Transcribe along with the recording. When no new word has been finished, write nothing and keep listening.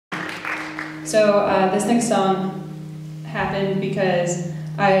So this next song happened because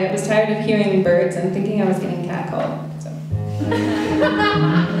I was tired of hearing birds and thinking I was getting catcalled. So.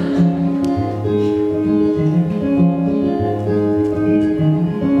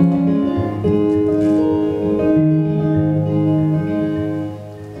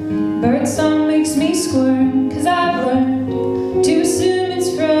 Birdsong makes me squirm, 'cause I've learned to assume it's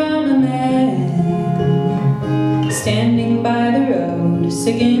from a man standing by the road,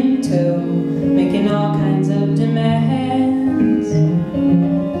 sick in tow, making all kinds of demands.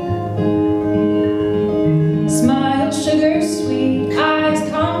 Smile, sugar sweet, eyes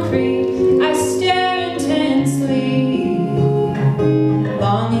concrete, I stare intensely,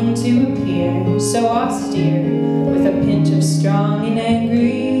 longing to appear so austere, with a pinch of strong and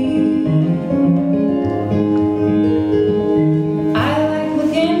angry.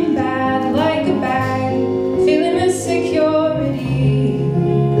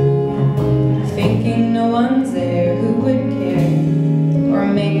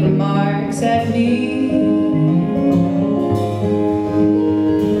 At me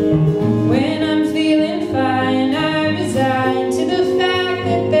when I'm feeling fine, I resign to the fact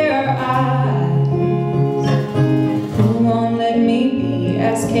that there are eyes who won't let me be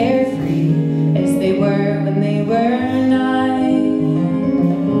as carefree as they were when they were 9.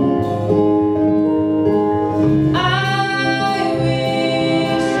 I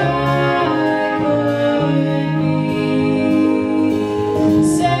wish I could be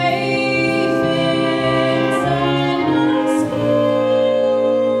safe inside my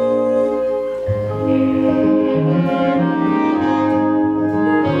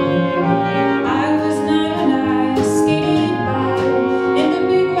I was 9 when I skated by, and a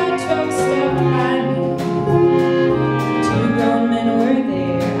big white truck stopped behind me. 2 grown men were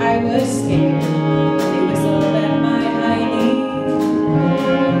there, I was scared. They whistled at my high knee.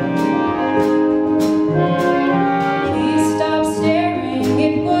 Please stop staring,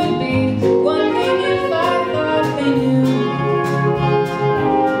 it would be one thing if I thought they knew me.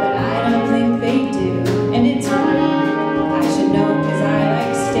 But I don't think they do, and it's fine. I should know 'cause I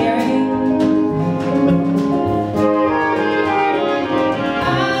like staring.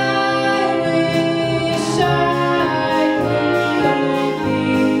 I wish I could be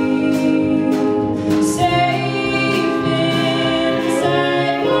safe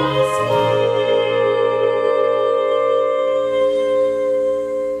inside my skin.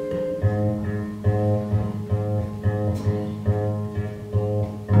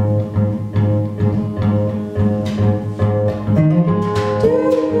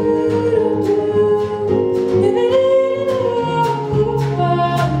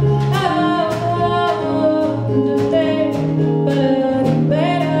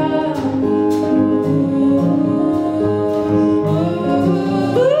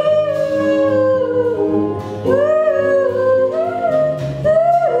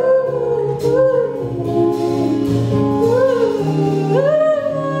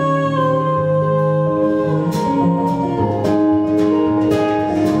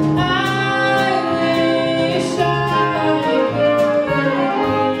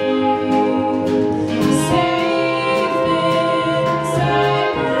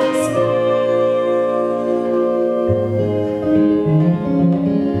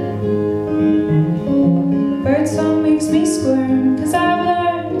 Birdsong makes me squirm, 'cause I